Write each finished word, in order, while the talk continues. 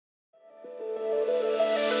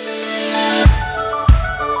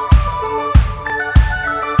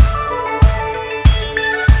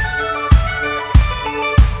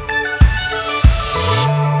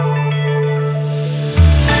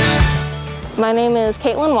My name is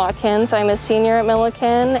Katelynn Watkins. I'm a senior at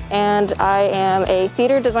Millikin, and I am a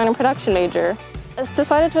theater design and production major. I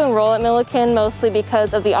decided to enroll at Millikin mostly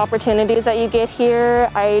because of the opportunities that you get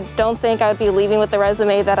here. I don't think I would be leaving with the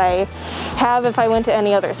resume that I have if I went to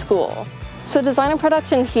any other school. So design and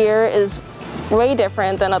production here is way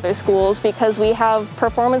different than other schools because we have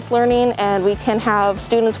performance learning and we can have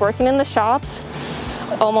students working in the shops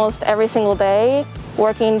almost every single day,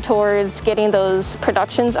 working towards getting those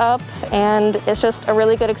productions up, and it's just a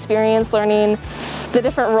really good experience learning the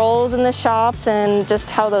different roles in the shops and just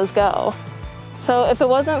how those go. So if it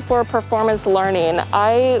wasn't for performance learning,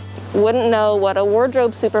 I wouldn't know what a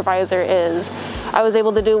wardrobe supervisor is. I was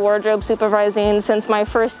able to do wardrobe supervising since my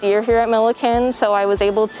first year here at Millikin, so I was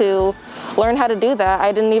able to learn how to do that.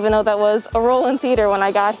 I didn't even know that was a role in theater when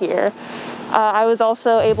I got here. I was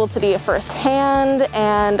also able to be a first hand,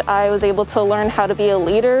 and I was able to learn how to be a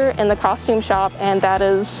leader in the costume shop, and that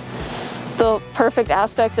is the perfect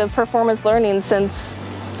aspect of performance learning since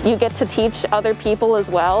you get to teach other people as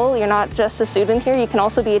well. You're not just a student here, you can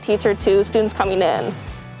also be a teacher to students coming in.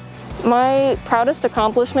 My proudest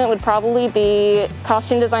accomplishment would probably be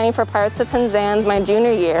costume designing for Pirates of Penzance my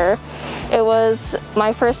junior year. It was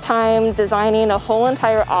my first time designing a whole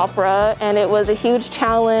entire opera, and it was a huge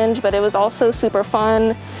challenge, but it was also super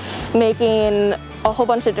fun, making a whole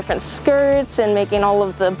bunch of different skirts and making all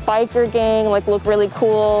of the biker gang look really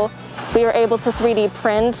cool. We were able to 3D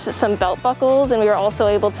print some belt buckles, and we were also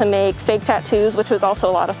able to make fake tattoos, which was also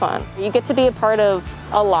a lot of fun. You get to be a part of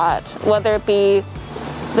a lot, whether it be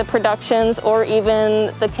the productions or even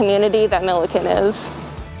the community that Millikin is.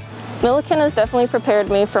 Millikin has definitely prepared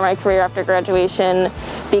me for my career after graduation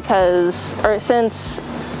since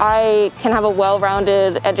I can have a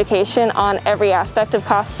well-rounded education on every aspect of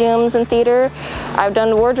costumes and theater. I've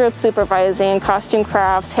done wardrobe supervising, costume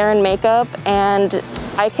crafts, hair and makeup, and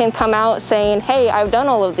I can come out saying, hey, I've done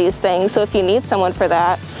all of these things, so if you need someone for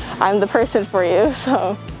that, I'm the person for you,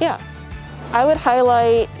 so yeah. I would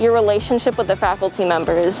highlight your relationship with the faculty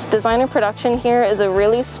members. Design and production here is a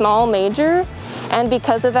really small major, and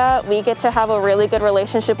because of that, we get to have a really good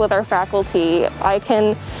relationship with our faculty. I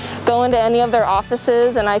can go into any of their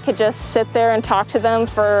offices and I could just sit there and talk to them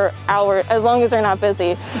for hours, as long as they're not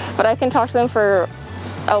busy. But I can talk to them for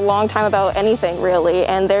a long time about anything really,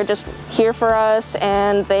 and they're just here for us,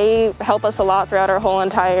 and they help us a lot throughout our whole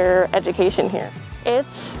entire education here.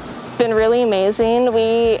 It's been really amazing.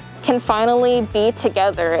 We can finally be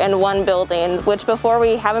together in one building, which before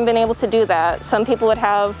we haven't been able to do that. Some people would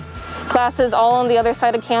have classes all on the other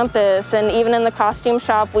side of campus, and even in the costume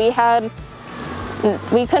shop we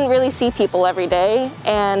couldn't really see people every day,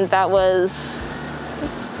 and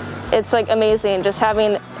it's like amazing just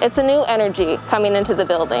it's a new energy coming into the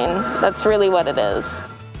building. That's really what it is.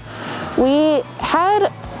 We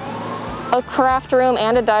had a craft room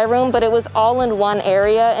and a dye room, but it was all in one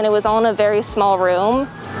area and it was all in a very small room.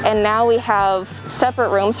 And now we have separate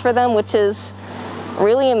rooms for them, which is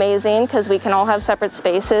really amazing because we can all have separate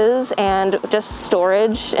spaces and just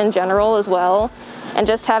storage in general as well, and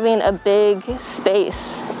just having a big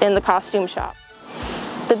space in the costume shop.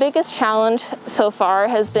 The biggest challenge so far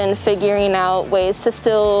has been figuring out ways to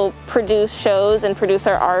still produce shows and produce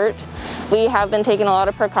our art. We have been taking a lot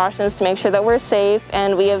of precautions to make sure that we're safe,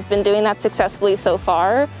 and we have been doing that successfully so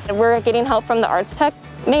far. We're getting help from the arts tech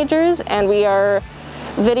majors, and we are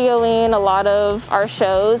videoing a lot of our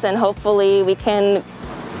shows, and hopefully we can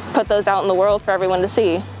put those out in the world for everyone to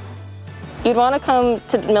see. You'd want to come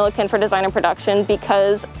to Millikin for design and production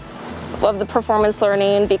because of the performance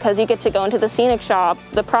learning, because you get to go into the scenic shop,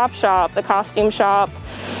 the prop shop, the costume shop,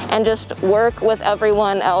 and just work with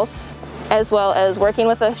everyone else, as well as working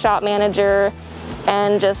with a shop manager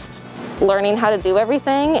and just learning how to do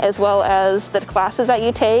everything, as well as the classes that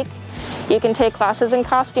you take. You can take classes in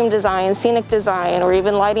costume design, scenic design, or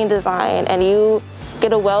even lighting design, and you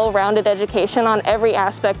get a well-rounded education on every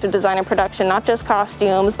aspect of design and production, not just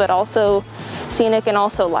costumes, but also scenic and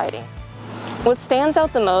also lighting. What stands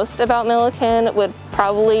out the most about Millikin would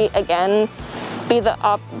probably, again, be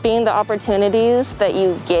being the opportunities that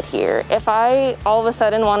you get here. If I all of a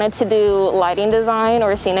sudden wanted to do lighting design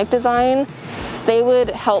or scenic design, they would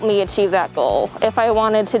help me achieve that goal. If I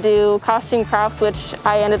wanted to do costume crafts, which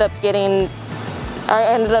I ended up being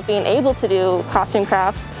able to do costume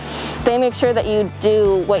crafts, they make sure that you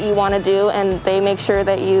do what you want to do, and they make sure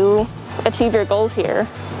that you achieve your goals here.